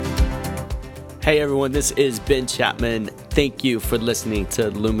Hey everyone, this is Ben Chapman. Thank you for listening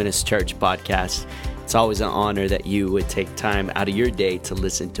to Luminous Church Podcast. It's always an honor that you would take time out of your day to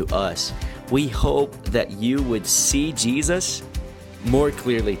listen to us. We hope that you would see Jesus more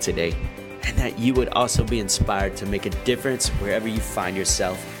clearly today, and that you would also be inspired to make a difference wherever you find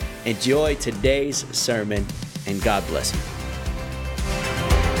yourself. Enjoy today's sermon, and God bless you.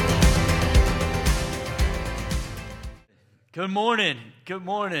 Good morning. Good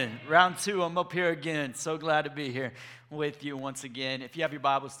morning. Round two, I'm up here again. So glad to be here with you once again. If you have your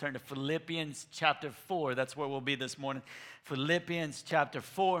Bibles, turn to Philippians chapter 4. That's where we'll be this morning. Philippians chapter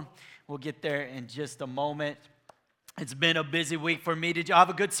 4. We'll get there in just a moment. It's been a busy week for me. Did y'all have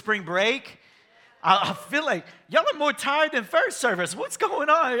a good spring break? I feel like y'all are more tired than first service. What's going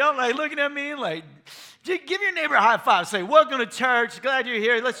on? Y'all like looking at me like, give your neighbor a high five. Say, welcome to church. Glad you're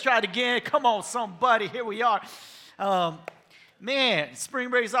here. Let's try it again. Come on, somebody. Here we are. Man, spring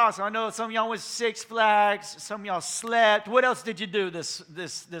break is awesome. I know some of y'all went Six Flags. Some of y'all slept. What else did you do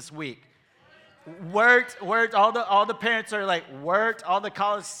this week? Worked. All the parents are like worked. All the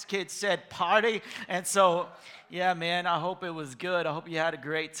college kids said party. And so, yeah, man, I hope it was good. I hope you had a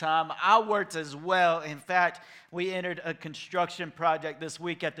great time. I worked as well. In fact, we entered a construction project this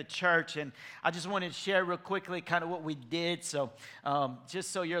week at the church, and I just wanted to share real quickly kind of what we did. So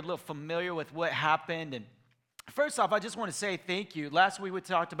just so you're a little familiar with what happened. And first off, I just want to say thank you. Last week we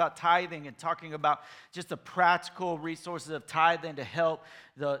talked about tithing and talking about just the practical resources of tithing to help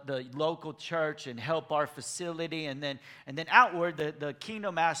the local church and help our facility, and then outward the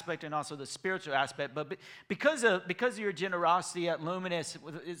kingdom aspect and also the spiritual aspect. But because of your generosity at Luminous,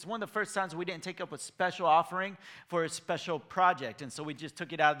 it's one of the first times we didn't take up a special offering for a special project, and so we just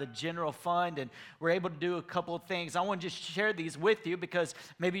took it out of the general fund, and we're able to do a couple of things. I want to just share these with you because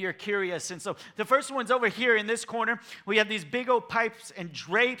maybe you're curious. And so the first one's over here in this corner. We have these big old pipes and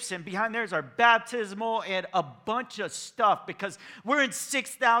drapes, and behind there's our baptismal and a bunch of stuff because we're in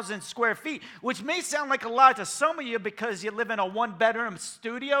 6,000 square feet, which may sound like a lot to some of you because you live in a one-bedroom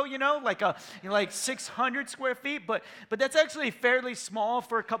studio, like 600 square feet, but that's actually fairly small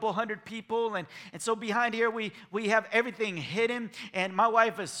for a couple hundred people, and so behind here we have everything hidden, and my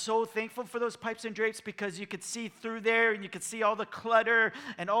wife is so thankful for those pipes and drapes because you could see through there, and you could see all the clutter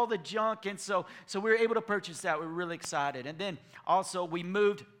and all the junk, and so we were able to purchase that. We're really excited. And then also we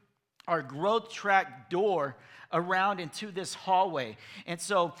moved our growth track door around into this hallway. And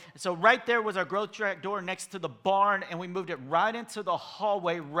so right there was our growth track door next to the barn, and we moved it right into the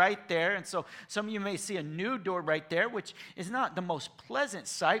hallway right there. And so some of you may see a new door right there, which is not the most pleasant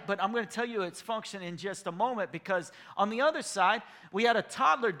sight, but I'm going to tell you its function in just a moment, because on the other side, we had a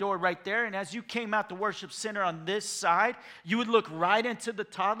toddler door right there, and as you came out the worship center on this side, you would look right into the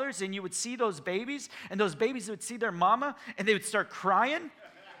toddlers, and you would see those babies, and those babies would see their mama, and they would start crying.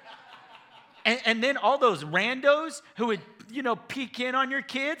 And then all those randos who would, peek in on your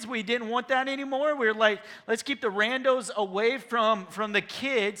kids, we didn't want that anymore. We were like, let's keep the randos away from the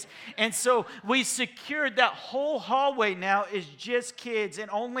kids. And so we secured that whole hallway now is just kids, and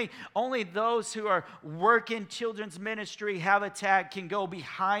only those who are working children's ministry, Habitat, can go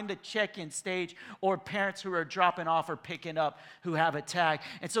behind the check-in stage, or parents who are dropping off or picking up who have a tag.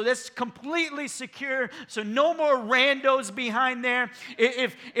 And so that's completely secure, so no more randos behind there.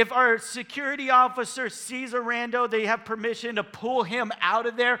 If our security officer sees a rando, they have permission to pull him out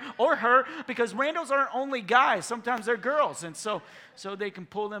of there, or her, because randos aren't only guys, sometimes they're girls, and so they can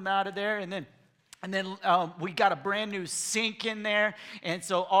pull them out of there. And then we got a brand new sink in there, and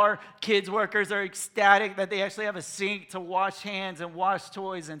so our kids workers are ecstatic that they actually have a sink to wash hands and wash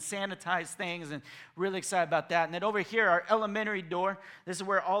toys and sanitize things, and really excited about that. And then over here, our elementary door, this is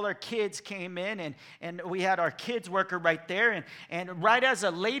where all our kids came in, and we had our kids worker right there, and right as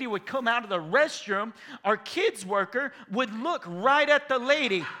a lady would come out of the restroom, our kids worker would look right at the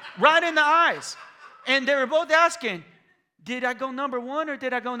lady, right in the eyes, and they were both asking, did I go number one or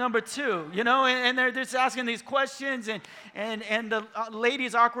did I go number two? And they're just asking these questions, and the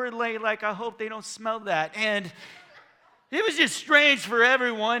lady's awkwardly like, I hope they don't smell that. And it was just strange for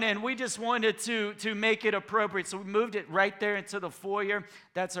everyone, and we just wanted to make it appropriate. So we moved it right there into the foyer.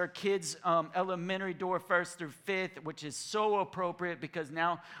 That's our kids' elementary door, 1st through 5th, which is so appropriate because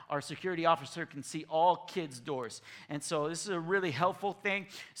now our security officer can see all kids' doors. And so this is a really helpful thing.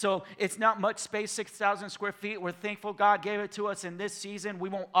 So it's not much space, 6,000 square feet. We're thankful God gave it to us in this season. We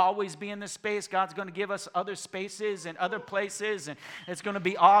won't always be in this space. God's going to give us other spaces and other places, and it's going to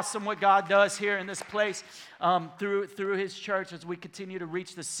be awesome what God does here in this place through his church as we continue to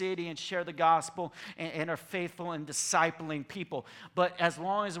reach the city and share the gospel and are faithful in discipling people. But as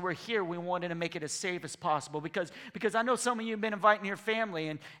long as we're here, we wanted to make it as safe as possible because I know some of you have been inviting your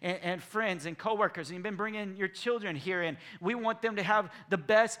family and friends and coworkers, and you've been bringing your children here, and we want them to have the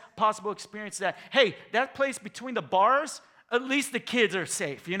best possible experience that, hey, that place between the bars, at least the kids are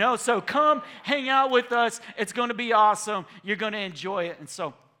safe, you know? So come hang out with us. It's going to be awesome. You're going to enjoy it. And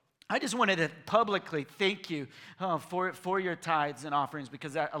so I just wanted to publicly thank you for your tithes and offerings,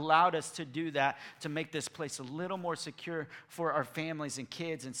 because that allowed us to do that, to make this place a little more secure for our families and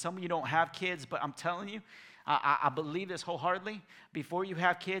kids. And some of you don't have kids, but I'm telling you, I believe this wholeheartedly. Before you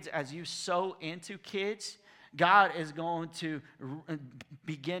have kids, as you sow into kids, God is going to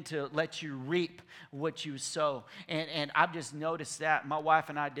begin to let you reap what you sow. And I've just noticed that. My wife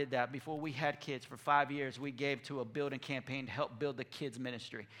and I did that. Before we had kids for 5 years, we gave to a building campaign to help build the kids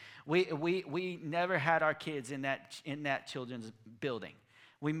ministry. We never had our kids in that children's building.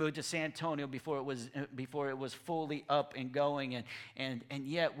 We moved to San Antonio before it was fully up and going, and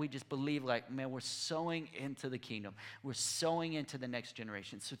yet we just believe, like, man, we're sowing into the kingdom. We're sowing into the next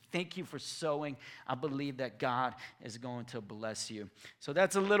generation. So thank you for sowing. I believe that God is going to bless you. So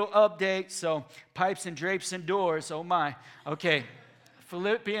that's a little update. So pipes and drapes and doors, oh my. Okay,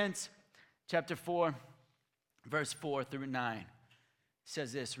 Philippians chapter 4, verse 4 through 9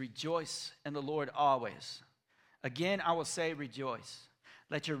 says this: rejoice in the Lord always. Again, I will say rejoice.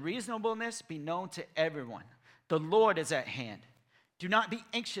 Let your reasonableness be known to everyone. The Lord is at hand. Do not be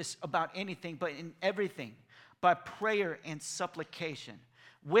anxious about anything, but in everything, by prayer and supplication,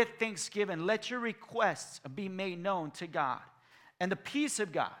 with thanksgiving, let your requests be made known to God. And the peace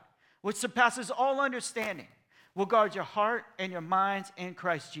of God, which surpasses all understanding, will guard your heart and your minds in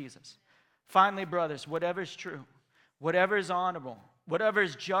Christ Jesus. Finally, brothers, whatever is true, whatever is honorable, whatever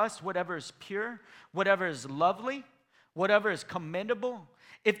is just, whatever is pure, whatever is lovely, whatever is commendable,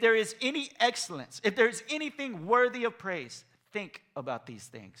 if there is any excellence, if there is anything worthy of praise, think about these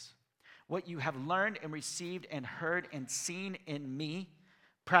things. What you have learned and received and heard and seen in me,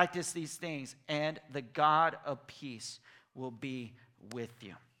 practice these things, and the God of peace will be with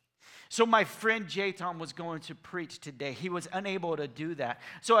you. So my friend J-Tom was going to preach today. He was unable to do that.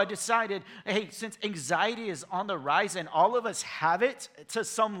 So I decided, hey, since anxiety is on the rise and all of us have it to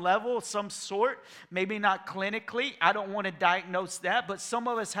some level, some sort, maybe not clinically, I don't want to diagnose that, but some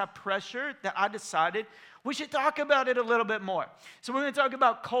of us have pressure, that I decided we should talk about it a little bit more. So we're going to talk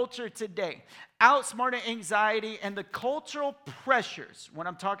about culture today. Outsmarting anxiety and the cultural pressures. When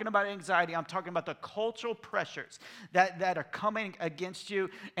I'm talking about anxiety, I'm talking about the cultural pressures that are coming against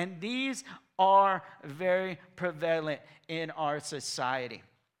you. And these are very prevalent in our society.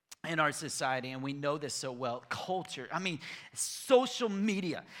 And we know this so well. Culture, I mean, social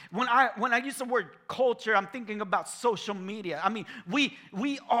media. When I use the word culture, I'm thinking about social media. I mean,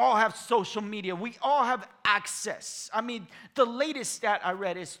 we all have social media. We all have access. I mean, the latest stat I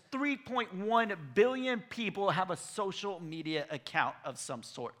read is 3.1 billion people have a social media account of some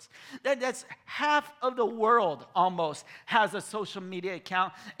sorts. That's half of the world almost has a social media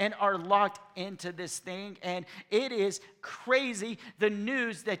account and are locked into this thing. And it is crazy, the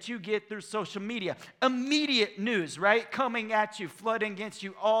news that you get through social media. Immediate news, right? Coming at you, flooding against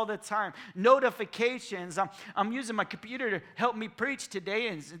you all the time. Notifications. I'm using my computer to help me preach today,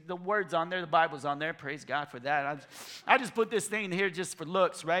 and the word's on there, the Bible's on there. Praise God for that. I just put this thing here just for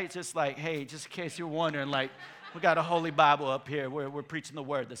looks, right? Just like, hey, just in case you're wondering, like, we got a holy Bible up here. We're preaching the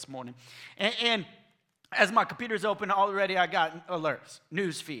word this morning. And as my computer's open already, I got alerts,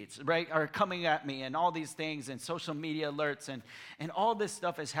 news feeds, right, are coming at me, and all these things, and social media alerts, and all this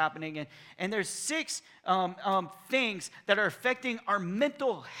stuff is happening. And there's 6 things that are affecting our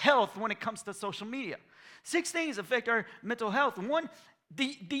mental health when it comes to social media. 6 things affect our mental health. One,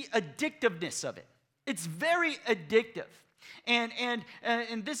 the addictiveness of it. It's very addictive. And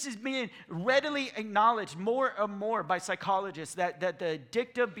this is being readily acknowledged more and more by psychologists that the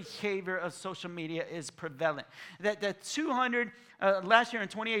addictive behavior of social media is prevalent. That 200 last year in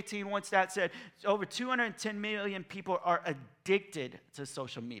 2018, one stat said over 210 million people are addicted to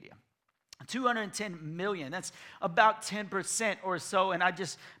social media. 210 million, that's about 10% or so, and I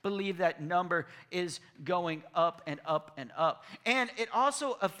just believe that number is going up and up and up. And it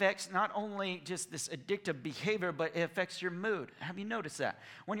also affects not only just this addictive behavior, but it affects your mood. Have you noticed that?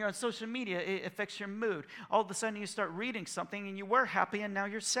 When you're on social media, it affects your mood. All of a sudden you start reading something and you were happy and now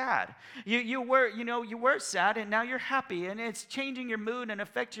you're sad. You were sad and now you're happy, and it's changing your mood and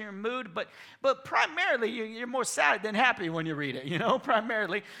affecting your mood, but primarily you're more sad than happy when you read it,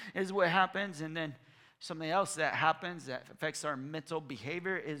 primarily is what happens. And then something else that happens that affects our mental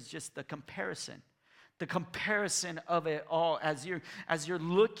behavior is just the comparison The comparison of it all as you're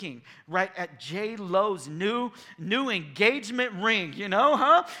looking right at J Lo's new engagement ring,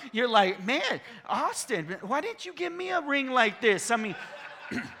 huh? You're like, man, Austin, why didn't you give me a ring like this? I mean,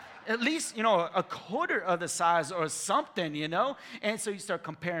 at least, a quarter of the size or something, And so you start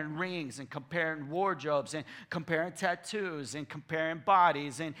comparing rings and comparing wardrobes and comparing tattoos and comparing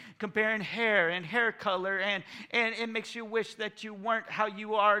bodies and comparing hair and hair color. And it makes you wish that you weren't how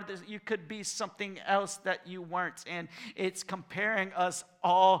you are, that you could be something else that you weren't. And it's comparing us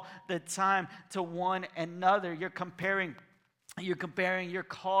all the time to one another. You're comparing your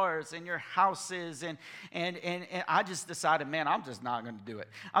cars and your houses, and I just decided, man, I'm just not going to do it.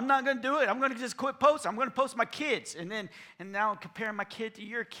 I'm not going to do it. I'm going to just quit posting. I'm going to post my kids, and now I'm comparing my kid to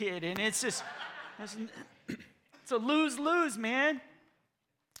your kid, and it's a lose-lose, man.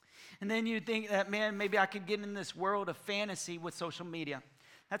 And then you think that, man, maybe I could get in this world of fantasy with social media.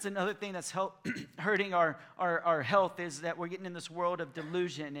 That's another thing that's hurting our health, is that we're getting in this world of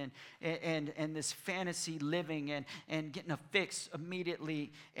delusion and this fantasy living and getting a fix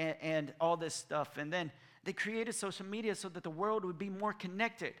immediately and all this stuff. And then they created social media so that the world would be more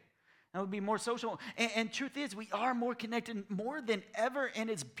connected. That would be more social. And truth is, we are more connected more than ever, and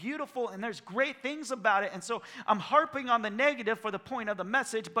it's beautiful, and there's great things about it. And so I'm harping on the negative for the point of the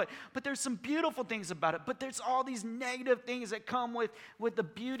message, but there's some beautiful things about it. But there's all these negative things that come with the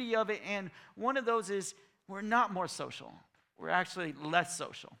beauty of it, and one of those is we're not more social. We're actually less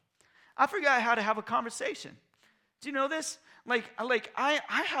social. I forgot how to have a conversation. Do you know this? Like I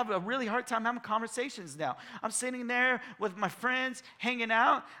have a really hard time having conversations now. I'm sitting there with my friends, hanging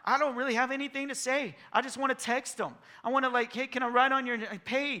out. I don't really have anything to say. I just want to text them. I want to hey, can I write on your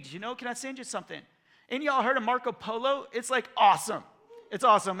page? Can I send you something? Any of y'all heard of Marco Polo? It's like awesome. It's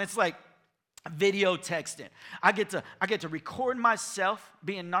awesome. It's like video texting. I get to record myself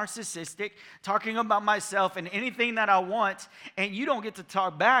being narcissistic, talking about myself and anything that I want, and you don't get to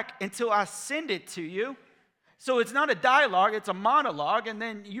talk back until I send it to you. So it's not a dialogue, it's a monologue, and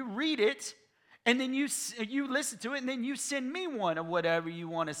then you read it, and then you listen to it, and then you send me one of whatever you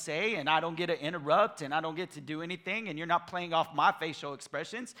want to say, and I don't get to interrupt, and I don't get to do anything, and you're not playing off my facial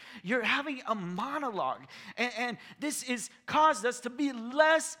expressions. You're having a monologue, and this has caused us to be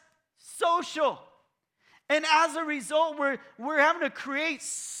less social. And as a result, we're having to create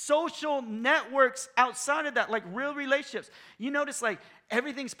social networks outside of that, like real relationships. You notice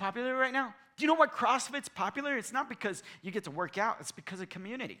everything's popular right now. Do you know why CrossFit's popular? It's not because you get to work out. It's because of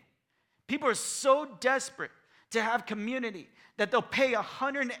community. People are so desperate to have community that they'll pay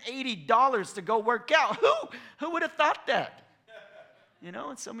 $180 to go work out. Who would have thought that?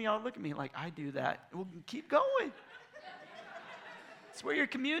 And some of y'all look at me like, I do that. Well, keep going. It's where your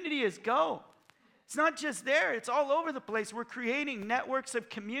community is. Go. It's not just there. It's all over the place. We're creating networks of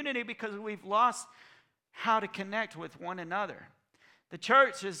community because we've lost how to connect with one another. The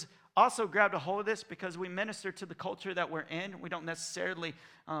church has also grabbed a hold of this because we minister to the culture that we're in. We don't necessarily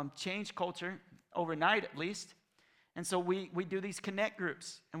change culture overnight, at least. And so we do these connect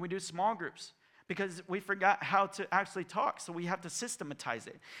groups and we do small groups because we forgot how to actually talk. So we have to systematize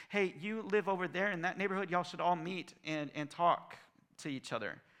it. Hey, you live over there in that neighborhood. Y'all should all meet and talk to each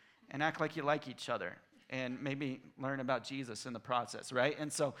other and act like you like each other and maybe learn about Jesus in the process, right?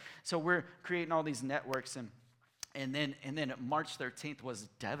 And so we're creating all these networks. And then March 13th was a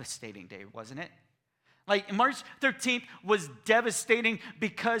devastating day, wasn't it? March 13th was devastating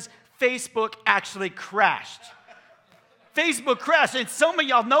because Facebook actually crashed. Facebook crashed, and some of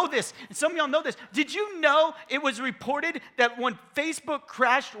y'all know this. Did you know it was reported that when Facebook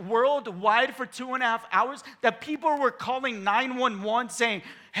crashed worldwide for 2.5 hours, that people were calling 911 saying,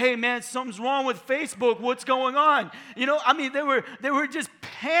 hey man, something's wrong with Facebook, what's going on? They were just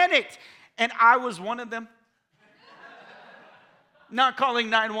panicked, and I was one of them. Not calling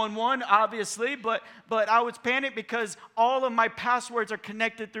 911, obviously, but I was panicked because all of my passwords are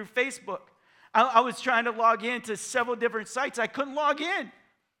connected through Facebook. I was trying to log in to several different sites. I couldn't log in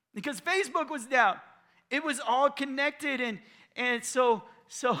because Facebook was down. It was all connected, and so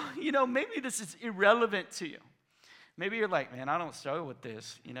maybe this is irrelevant to you. Maybe you're like, man, I don't struggle with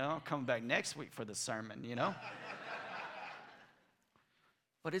this. I'll come back next week for the sermon,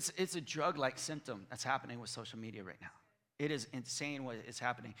 But it's a drug-like symptom that's happening with social media right now. It is insane what is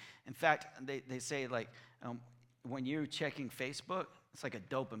happening. In fact, they say when you're checking Facebook, it's like a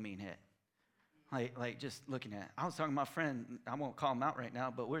dopamine hit. Like just looking at it. I was talking to my friend, I won't call him out right now,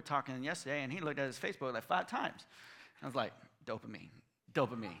 but we were talking yesterday, and he looked at his Facebook 5 times. I was like, dopamine.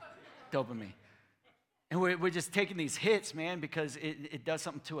 And we're just taking these hits, man, because it does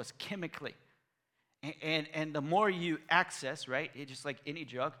something to us chemically. And the more you access, right, it's just like any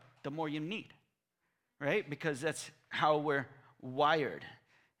drug, the more you need. right? Because that's how we're wired.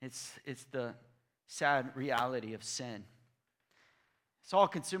 It's the sad reality of sin. It's all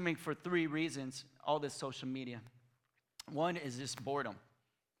consuming for 3 reasons, all this social media. One is just boredom.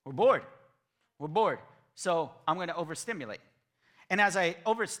 We're bored. We're bored. So I'm going to overstimulate. And as I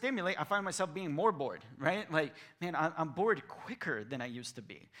overstimulate, I find myself being more bored, right? Like, man, I'm bored quicker than I used to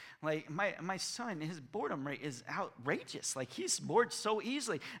be. Like, my son, his boredom rate is outrageous. Like, he's bored so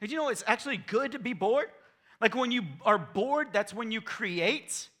easily. And you know, it's actually good to be bored. Like, when you are bored, that's when you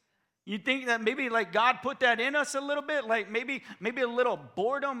create. You think that maybe like God put that in us a little bit? Like maybe a little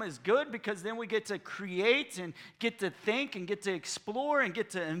boredom is good because then we get to create and get to think and get to explore and get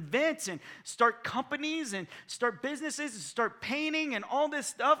to invent and start companies and start businesses and start painting and all this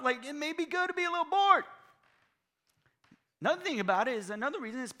stuff. Like it may be good to be a little bored. Another thing about it is another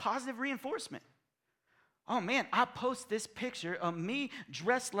reason is positive reinforcement. Oh man, I post this picture of me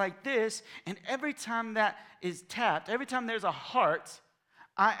dressed like this, and every time that is tapped, every time there's a heart,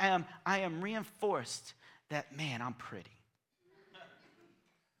 I am reinforced that, man, I'm pretty.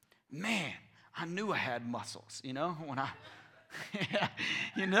 Man, I knew I had muscles, you know, when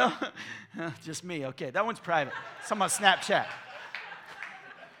you know, just me. Okay, that one's private. Some on Snapchat.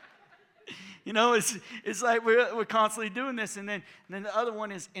 You know, it's like we're constantly doing this, and then the other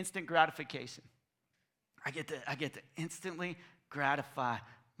one is instant gratification. I get to instantly gratify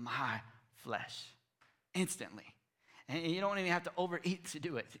my flesh, instantly. And you don't even have to overeat to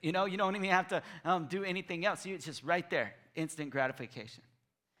do it. You know, you don't even have to do anything else. It's just right there, instant gratification.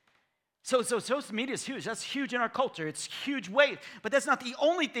 So social media is huge. That's huge in our culture. It's a huge wave. But that's not the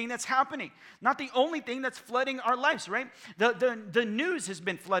only thing that's happening. Not the only thing that's flooding our lives, right? The news has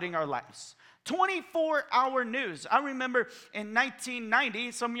been flooding our lives. 24-hour news. I remember in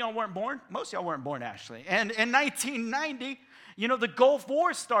 1990, some of y'all weren't born. Most of y'all weren't born, actually. And in 1990, you know, the Gulf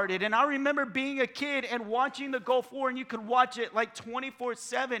War started, and I remember being a kid and watching the Gulf War, and you could watch it like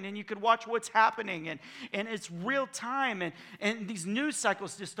 24/7, and you could watch what's happening, and it's real time, and these news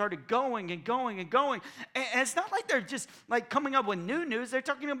cycles just started going and going and going, and it's not like they're just like coming up with new news, they're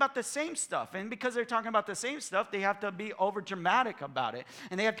talking about the same stuff, and because they're talking about the same stuff, they have to be over dramatic about it,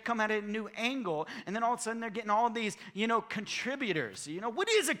 and they have to come at a new angle, and then all of a sudden they're getting all these, you know, contributors. You know, what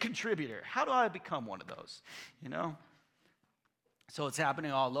is a contributor? How do I become one of those, you know? So it's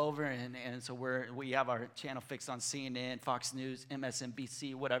happening all over, and so we have our channel fixed on CNN, Fox News,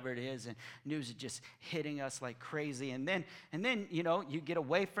 MSNBC, whatever it is, and news is just hitting us like crazy. And then you know, you get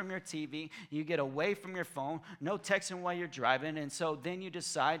away from your TV, you get away from your phone, no texting while you're driving, and so then you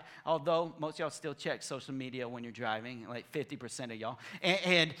decide, although most of y'all still check social media when you're driving, like 50% of y'all,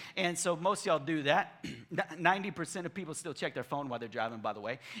 and so most of y'all do that. 90% of people still check their phone while they're driving, by the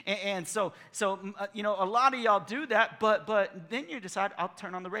way, and so you know, a lot of y'all do that, but then you decide, I'll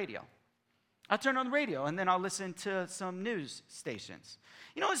turn on the radio. I'll turn on the radio, and then I'll listen to some news stations.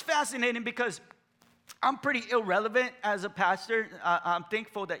 You know, it's fascinating because I'm pretty irrelevant as a pastor. I'm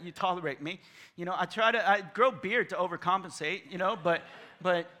thankful that you tolerate me. You know, I grow beard to overcompensate, you know, but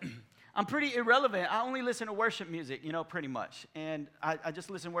I'm pretty irrelevant. I only listen to worship music, you know, pretty much. And I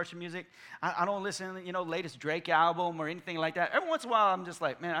just listen to worship music. I don't listen to, you know, latest Drake album or anything like that. Every once in a while, I'm just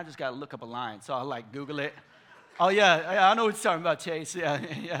like, man, I just got to look up a line. So I'll, like, Google it. Oh, yeah, I know what you're talking about, Chase.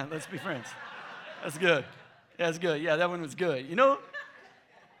 Yeah, let's be friends. That's good. That's good. Yeah, that one was good. You know,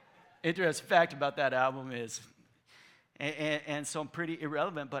 interesting fact about that album is, and so I'm pretty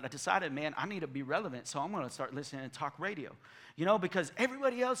irrelevant, but I decided, man, I need to be relevant, so I'm going to start listening to talk radio. You know, because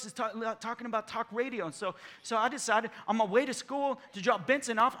everybody else is talking about talk radio. And so I decided on my way to school to drop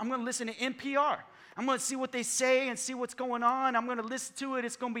Benson off, I'm going to listen to NPR. I'm going to see what they say and see what's going on. I'm going to listen to it.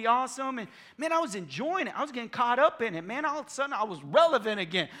 It's going to be awesome. And, man, I was enjoying it. I was getting caught up in it. Man, all of a sudden, I was relevant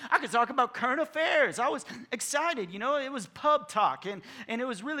again. I could talk about current affairs. I was excited. You know, it was pub talk, and it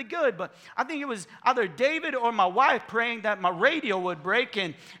was really good. But I think it was either David or my wife praying that my radio would break,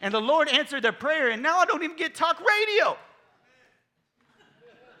 and the Lord answered their prayer, and now I don't even get talk radio.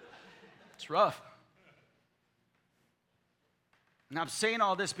 It's rough. And I'm saying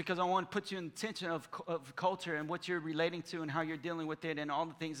all this because I want to put you in tension of culture and what you're relating to and how you're dealing with it and all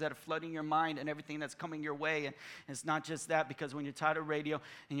the things that are flooding your mind and everything that's coming your way. And it's not just that, because when you're tired of radio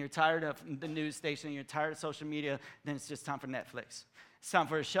and you're tired of the news station and you're tired of social media, then it's just time for Netflix. It's time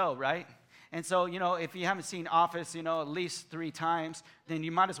for a show, right? And so, you know, if you haven't seen Office, you know, at least 3 times, then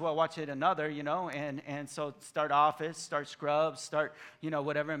you might as well watch it another, you know, and so start Office, start Scrubs, start, you know,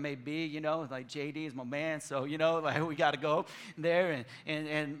 whatever it may be, you know, like JD is my man, so, you know, like we got to go there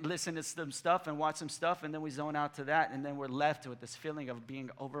and listen to some stuff and watch some stuff, and then we zone out to that, and then we're left with this feeling of being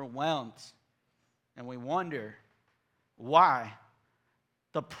overwhelmed, and we wonder why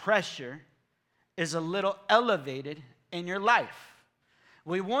the pressure is a little elevated in your life.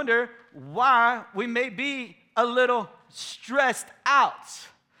 We wonder why we may be a little stressed out.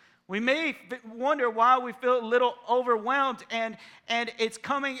 We may wonder why we feel a little overwhelmed, and it's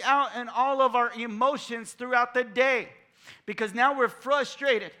coming out in all of our emotions throughout the day. Because now we're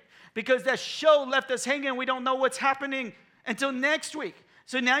frustrated because that show left us hanging. We don't know what's happening until next week.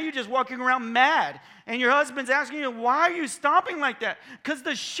 So now you're just walking around mad, and your husband's asking you, why are you stopping like that? Because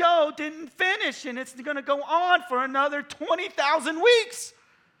the show didn't finish, and it's going to go on for another 20,000 weeks.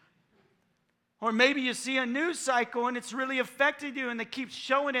 Or maybe you see a news cycle and it's really affected you, and they keep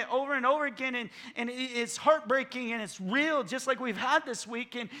showing it over and over again, and it's heartbreaking and it's real, just like we've had this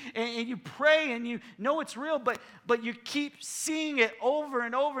week, and you pray and you know it's real, but you keep seeing it over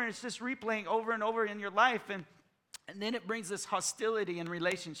and over, and it's just replaying over and over in your life, and then it brings this hostility in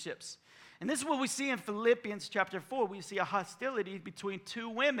relationships. And this is what we see in Philippians chapter 4. We see a hostility between two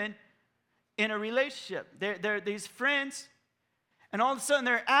women in a relationship. They're these friends, and all of a sudden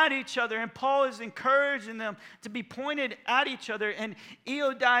they're at each other, and Paul is encouraging them to be pointed at each other. And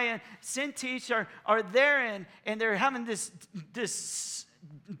Euodia and Syntyche are there, and they're having this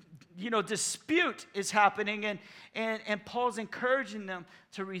dispute is happening, and Paul's encouraging them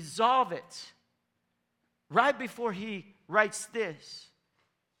to resolve it. Right before he writes this,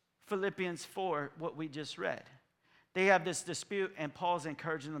 Philippians 4, what we just read. They have this dispute, and Paul's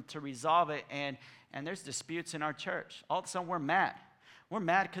encouraging them to resolve it, and there's disputes in our church. All of a sudden, we're mad. We're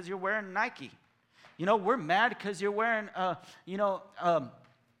mad because you're wearing Nike. We're mad because you're wearing,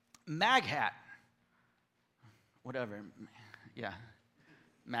 MAG hat. Whatever. Yeah.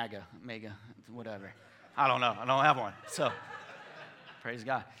 MAGA, whatever. I don't know. I don't have one. So, praise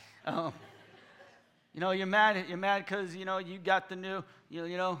God. You're mad because, you got the new,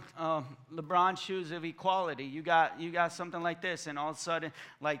 LeBron shoes of equality. You got something like this, and all of a sudden,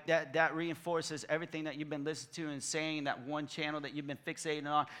 like that reinforces everything that you've been listening to and saying, that one channel that you've been fixating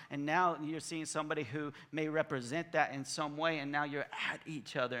on, and now you're seeing somebody who may represent that in some way, and now you're at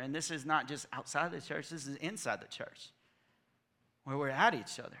each other. And this is not just outside the church, this is inside the church, where we're at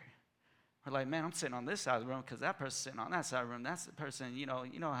each other. We're like, man, I'm sitting on this side of the room because that person's sitting on that side of the room. That's the person, you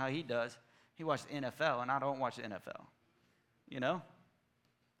know how he does. He watched the NFL, and I don't watch the NFL,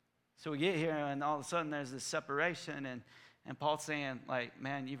 So we get here, and all of a sudden there's this separation, and Paul's saying, like,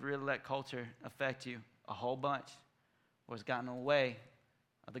 man, you've really let culture affect you a whole bunch, or it's gotten in the way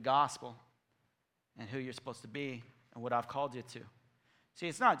of the gospel and who you're supposed to be and what I've called you to. See,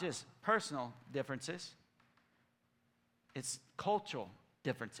 it's not just personal differences. It's cultural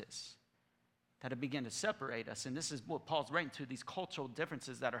differences that have begun to separate us. And this is what Paul's writing to, these cultural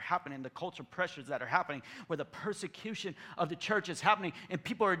differences that are happening, the cultural pressures that are happening, where the persecution of the church is happening, and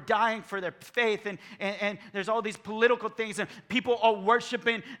people are dying for their faith, and there's all these political things, and people are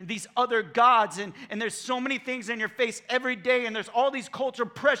worshiping these other gods, and there's so many things in your face every day, and there's all these cultural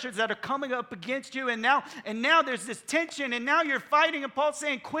pressures that are coming up against you, and now there's this tension, and now you're fighting, and Paul's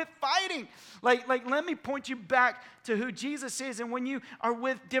saying, quit fighting. Like let me point you back to who Jesus is. And when you are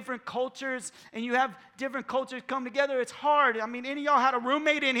with different cultures and you have different cultures come together, it's hard. I mean, any of y'all had a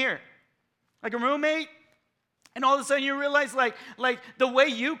roommate in here? Like a roommate? And all of a sudden you realize like the way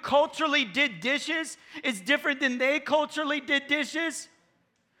you culturally did dishes is different than they culturally did dishes.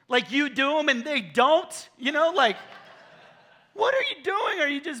 Like you do them and they don't, like, what are you doing? Are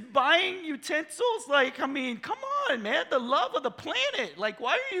you just buying utensils? Like, I mean, come on, man, the love of the planet. Like,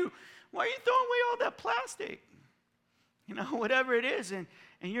 why are you throwing away all that plastic? Whatever it is, and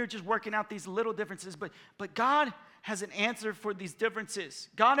you're just working out these little differences, but God has an answer for these differences.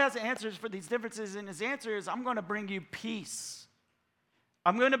 God has answers for these differences, and his answer is, I'm going to bring you peace.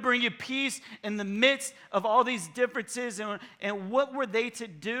 I'm going to bring you peace in the midst of all these differences. And what were they to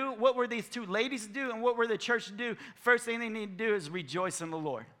do? What were these two ladies to do? And what were the church to do? First thing they need to do is rejoice in the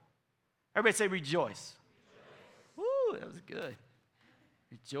Lord. Everybody say rejoice. Woo, that was good.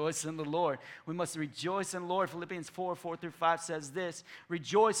 Rejoice in the Lord. We must rejoice in the Lord. Philippians 4:4-5 says this: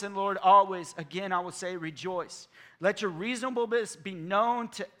 rejoice in the Lord always. Again, I will say rejoice. Let your reasonableness be known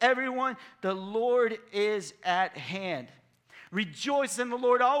to everyone. The Lord is at hand. Rejoice in the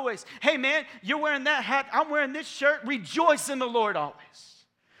Lord always. Hey man, you're wearing that hat, I'm wearing this shirt. Rejoice in the Lord always.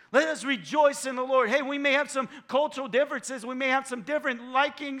 Let us rejoice in the Lord. Hey, we may have some cultural differences. We may have some different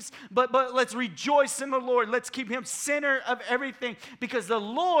likings, but let's rejoice in the Lord. Let's keep him center of everything, because the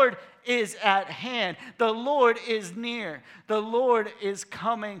Lord is at hand. The Lord is near. The Lord is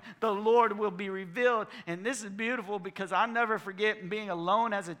coming. The Lord will be revealed. And this is beautiful, because I'll never forget being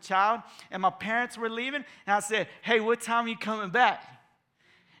alone as a child, and my parents were leaving, and I said, hey, what time are you coming back?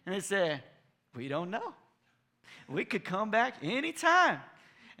 And they said, we don't know. We could come back anytime.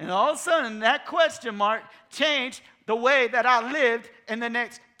 And all of a sudden, that question mark changed the way that I lived in the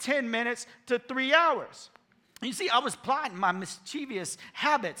next 10 minutes to 3 hours. You see, I was plotting my mischievous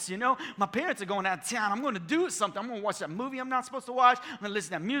habits, you know. My parents are going out of town. I'm going to do something. I'm going to watch that movie I'm not supposed to watch. I'm going to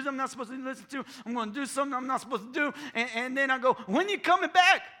listen to that music I'm not supposed to listen to. I'm going to do something I'm not supposed to do. And then I go, when you coming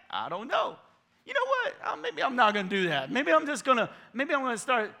back? I don't know. You know what? Maybe I'm not going to do that. Maybe I'm going to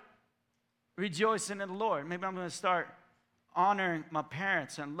start rejoicing in the Lord. Maybe I'm going to start honoring my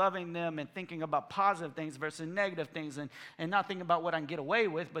parents and loving them and thinking about positive things versus negative things and not thinking about what I can get away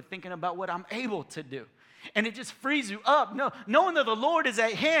with, but thinking about what I'm able to do. And it just frees you up. No, knowing that the Lord is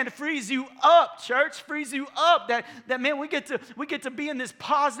at hand frees you up, church, frees you up. That man, we get to be in this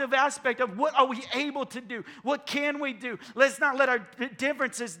positive aspect of what are we able to do? What can we do? Let's not let our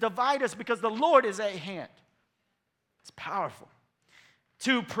differences divide us because the Lord is at hand. It's powerful.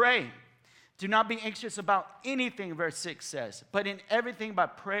 2, pray. Do not be anxious about anything, verse 6 says, but in everything by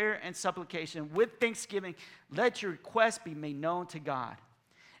prayer and supplication with thanksgiving, let your requests be made known to God.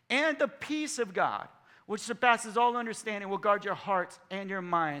 And the peace of God, which surpasses all understanding, will guard your hearts and your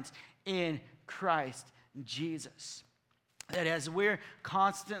minds in Christ Jesus. That as we're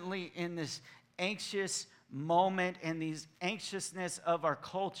constantly in this anxious moment and these anxiousness of our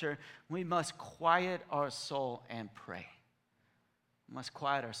culture, we must quiet our soul and pray. We must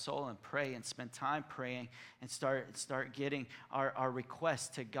quiet our soul and pray and spend time praying and start getting our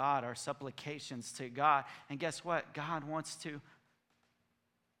requests to God, our supplications to God. And guess what? God wants to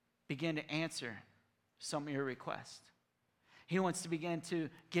begin to answer some of your requests. He wants to begin to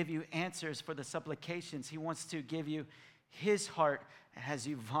give you answers for the supplications. He wants to give you his heart as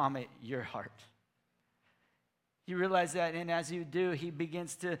you vomit your heart. You realize that, and as you do, he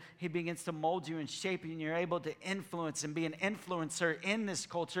begins to mold you and shape you, and you're able to influence and be an influencer in this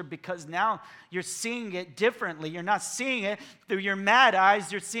culture because now you're seeing it differently. You're not seeing it through your mad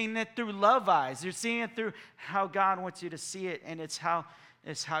eyes. You're seeing it through love eyes. You're seeing it through how God wants you to see it, and it's how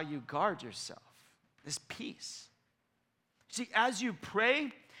you guard yourself. This peace. See, as you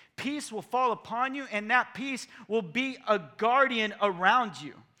pray, peace will fall upon you, and that peace will be a guardian around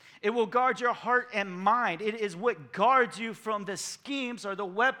you. It will guard your heart and mind. It is what guards you from the schemes or the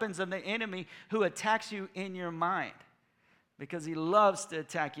weapons of the enemy who attacks you in your mind. Because he loves to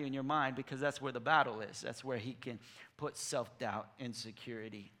attack you in your mind because that's where the battle is. That's where he can put self-doubt,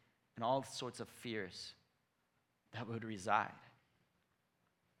 insecurity, and all sorts of fears that would reside.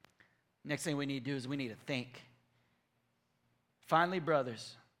 Next thing we need to do is we need to think. Finally,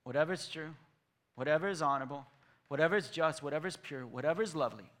 brothers, whatever is true, whatever is honorable, whatever is just, whatever is pure, whatever is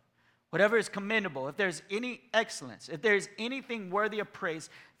lovely, whatever is commendable, if there's any excellence, if there's anything worthy of praise,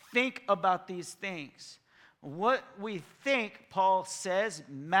 think about these things. What we think, Paul says,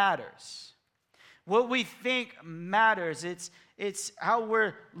 matters. What we think matters. It's how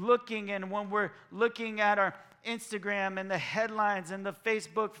we're looking, and when we're looking at our Instagram and the headlines and the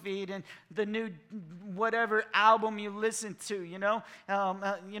Facebook feed and the new whatever album you listen to,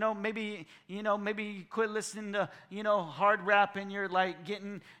 maybe you quit listening to, hard rap and you're like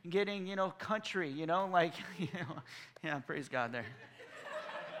getting, country, yeah, praise God there.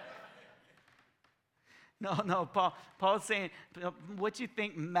 No, Paul's saying what you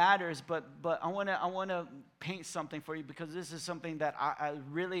think matters, but I want to paint something for you because this is something that I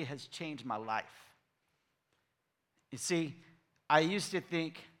really has changed my life. You see, I used to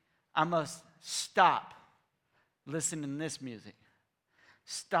think I must stop listening to this music,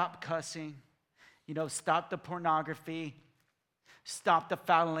 stop cussing, stop the pornography, stop the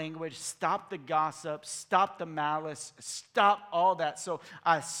foul language, stop the gossip, stop the malice, stop all that. So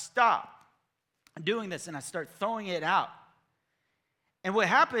I stopped doing this and I start throwing it out. And what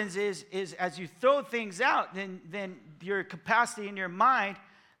happens is as you throw things out, then your capacity in your mind,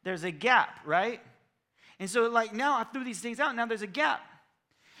 there's a gap, right? And so like now I threw these things out, now there's a gap.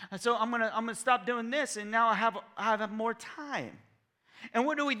 And so I'm gonna stop doing this, and now I have more time. And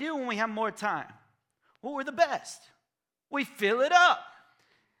what do we do when we have more time? Well, we're the best. We fill it up.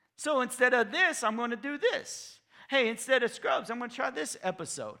 So instead of this, I'm gonna do this. Hey, instead of Scrubs, I'm going to try this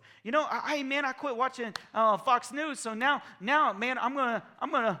episode. I quit watching Fox News, so now, man, I'm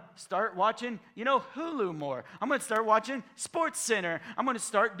gonna start watching, Hulu more. I'm going to start watching SportsCenter. I'm going to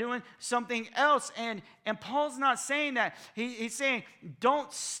start doing something else. And Paul's not saying that. He's saying,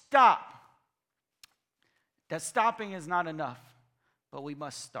 don't stop. That stopping is not enough, but we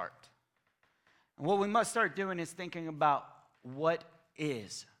must start. And what we must start doing is thinking about what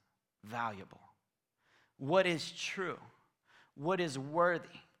is valuable. What is true? What is worthy?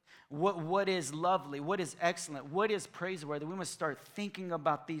 what is lovely, what is excellent, what is praiseworthy. We must start thinking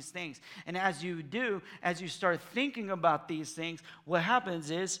about these things. And as you do, as you start thinking about these things, what happens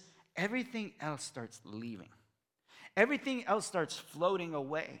is everything else starts leaving. Everything else starts floating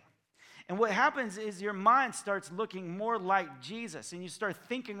away. And what happens is your mind starts looking more like Jesus, and you start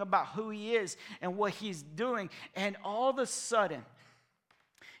thinking about who he is and what he's doing. And all of a sudden,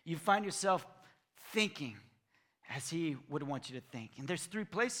 you find yourself thinking as he would want you to think. And there's three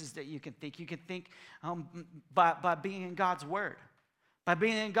places that you can think. You can think by being in God's word. By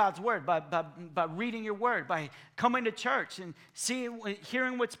being in God's word, by reading your word, by coming to church and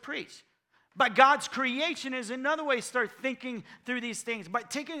hearing what's preached. By God's creation is another way to start thinking through these things. By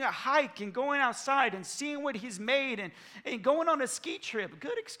taking a hike and going outside and seeing what he's made and going on a ski trip.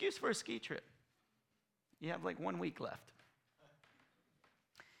 Good excuse for a ski trip. You have like 1 week left.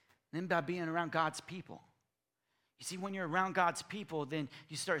 Then by being around God's people. You see, when you're around God's people, then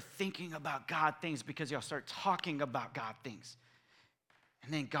you start thinking about God things because you'll start talking about God things.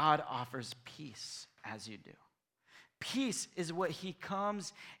 And then God offers peace as you do. Peace is what he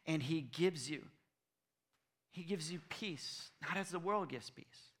comes and he gives you. He gives you peace, not as the world gives peace.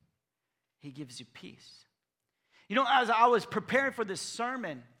 He gives you peace. You know, as I was preparing for this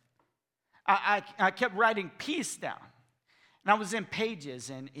sermon, I kept writing peace down. And I was in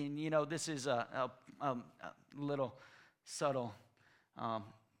Pages, and you know, this is a little subtle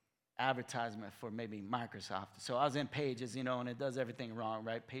advertisement for maybe Microsoft. So I was in Pages, you know, and it does everything wrong,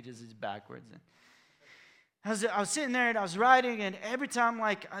 right? Pages is backwards. And I was sitting there and I was writing, and every time,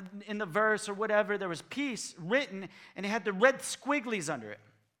 like in the verse or whatever, there was peace written, and it had the red squigglies under it.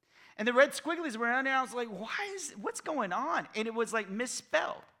 And the red squigglies were on there, and I was like, what's going on? And it was like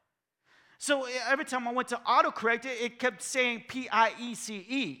misspelled. So every time I went to autocorrect it, it kept saying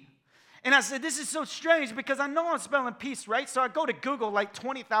P-I-E-C-E. And I said, this is so strange because I know I'm spelling peace, right? So I go to Google like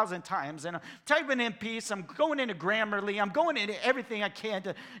 20,000 times and I'm typing in peace. I'm going into Grammarly. I'm going into everything I can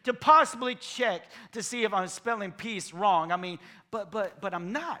to possibly check to see if I'm spelling peace wrong. I mean, but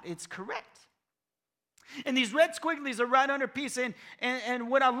I'm not. It's correct. And these red squigglies are right under peace. And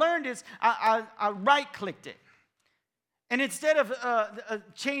what I learned is I right-clicked it. And instead of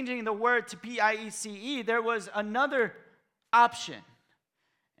changing the word to P-I-E-C-E, there was another option.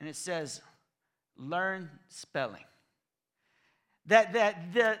 And it says, learn spelling. That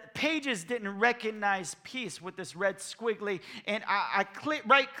the Pages didn't recognize peace with this red squiggly. And I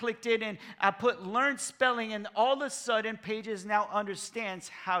right-clicked it and I put learn spelling. And all of a sudden, Pages now understands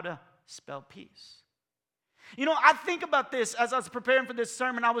how to spell peace. You know, I think about this as I was preparing for this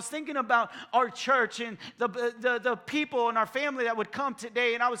sermon. I was thinking about our church and the people in our family that would come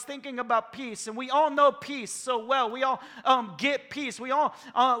today. And I was thinking about peace. And we all know peace so well. We all get peace. We all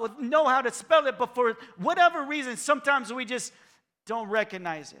know how to spell it. But for whatever reason, sometimes we just don't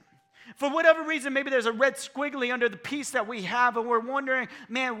recognize it. For whatever reason, maybe there's a red squiggly under the peace that we have. And we're wondering,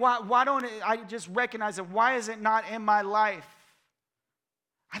 man, why don't I just recognize it? Why is it not in my life?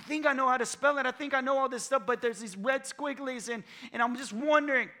 I think I know how to spell it. I think I know all this stuff, but there's these red squigglies, and I'm just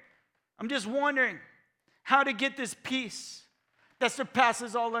wondering how to get this peace that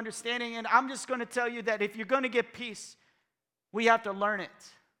surpasses all understanding. And I'm just going to tell you that if you're going to get peace, we have to learn it.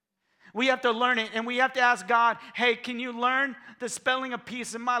 We have to learn it, and we have to ask God, hey, can you learn the spelling of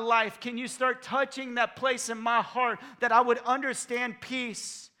peace in my life? Can you start touching that place in my heart that I would understand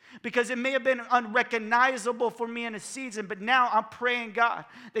peace? Because it may have been unrecognizable for me in a season, but now I'm praying, God,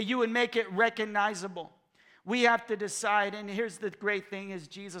 that you would make it recognizable. We have to decide, and here's the great thing is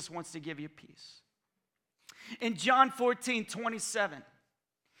Jesus wants to give you peace. In John 14:27,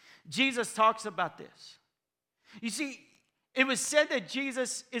 Jesus talks about this. You see, it was said that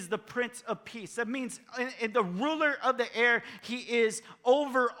Jesus is the Prince of Peace. That means in the ruler of the air, he is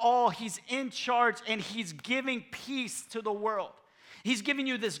over all, he's in charge, and he's giving peace to the world. He's giving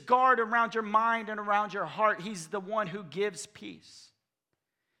you this guard around your mind and around your heart. He's the one who gives peace.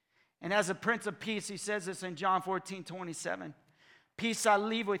 And as a Prince of Peace, he says this in John 14:27. Peace I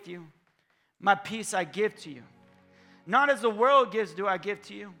leave with you. My peace I give to you. Not as the world gives do I give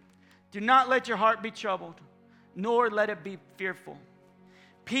to you. Do not let your heart be troubled, nor let it be fearful.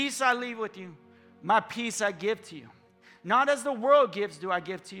 Peace I leave with you. My peace I give to you. Not as the world gives do I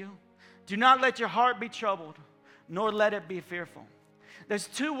give to you. Do not let your heart be troubled, nor let it be fearful. There's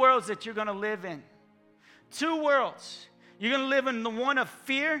two worlds that you're going to live in. Two worlds. You're going to live in the one of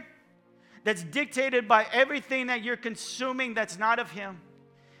fear that's dictated by everything that you're consuming that's not of him.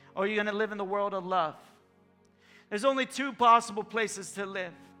 Or you're going to live in the world of love. There's only two possible places to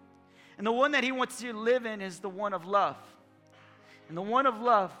live. And the one that he wants you to live in is the one of love. And the one of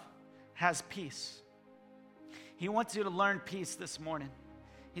love has peace. He wants you to learn peace this morning.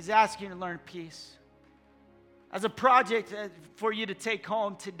 He's asking you to learn peace. As a project for you to take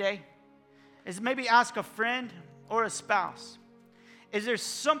home today is maybe ask a friend or a spouse, is there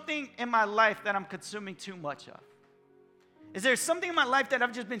something in my life that I'm consuming too much of? Is there something in my life that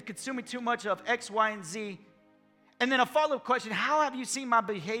I've just been consuming too much of, X, Y, and Z? And then a follow-up question, how have you seen my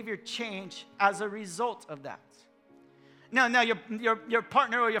behavior change as a result of that? Now your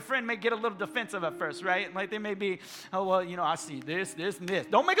partner or your friend may get a little defensive at first, right? Like they may be, oh, well, I see this, and this.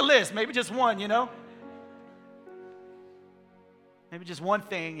 Don't make a list, maybe just one, Maybe just one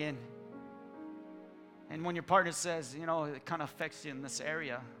thing, and when your partner says, it kind of affects you in this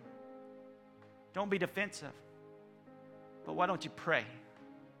area, don't be defensive. But why don't you pray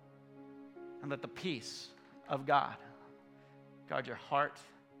and let the peace of God guard your heart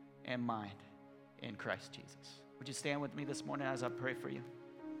and mind in Christ Jesus? Would you stand with me this morning as I pray for you?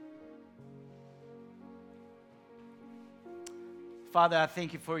 Father, I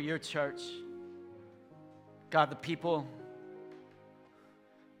thank you for your church. God, the people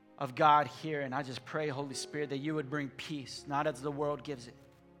of God here, and I just pray, Holy Spirit, that you would bring peace, not as the world gives it.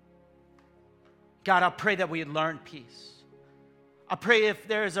 God, I pray that we would learn peace. I pray if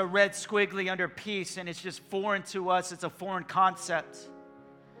there is a red squiggly under peace and it's just foreign to us, it's a foreign concept,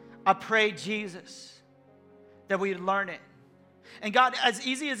 I pray, Jesus, that we would learn it. And God, as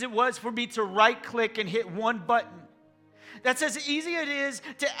easy as it was for me to right click and hit one button, that's as easy as it is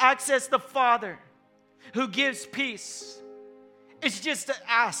to access the Father who gives peace. It's just to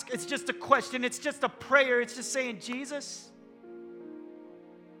ask. It's just a question. It's just a prayer. It's just saying, Jesus,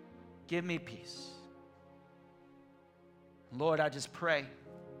 give me peace. Lord, I just pray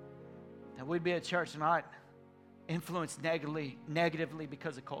that we'd be a church not influenced negatively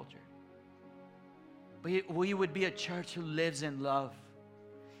because of culture. But we would be a church who lives in love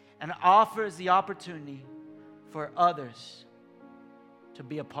and offers the opportunity for others to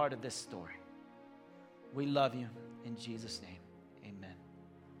be a part of this story. We love you in Jesus' name.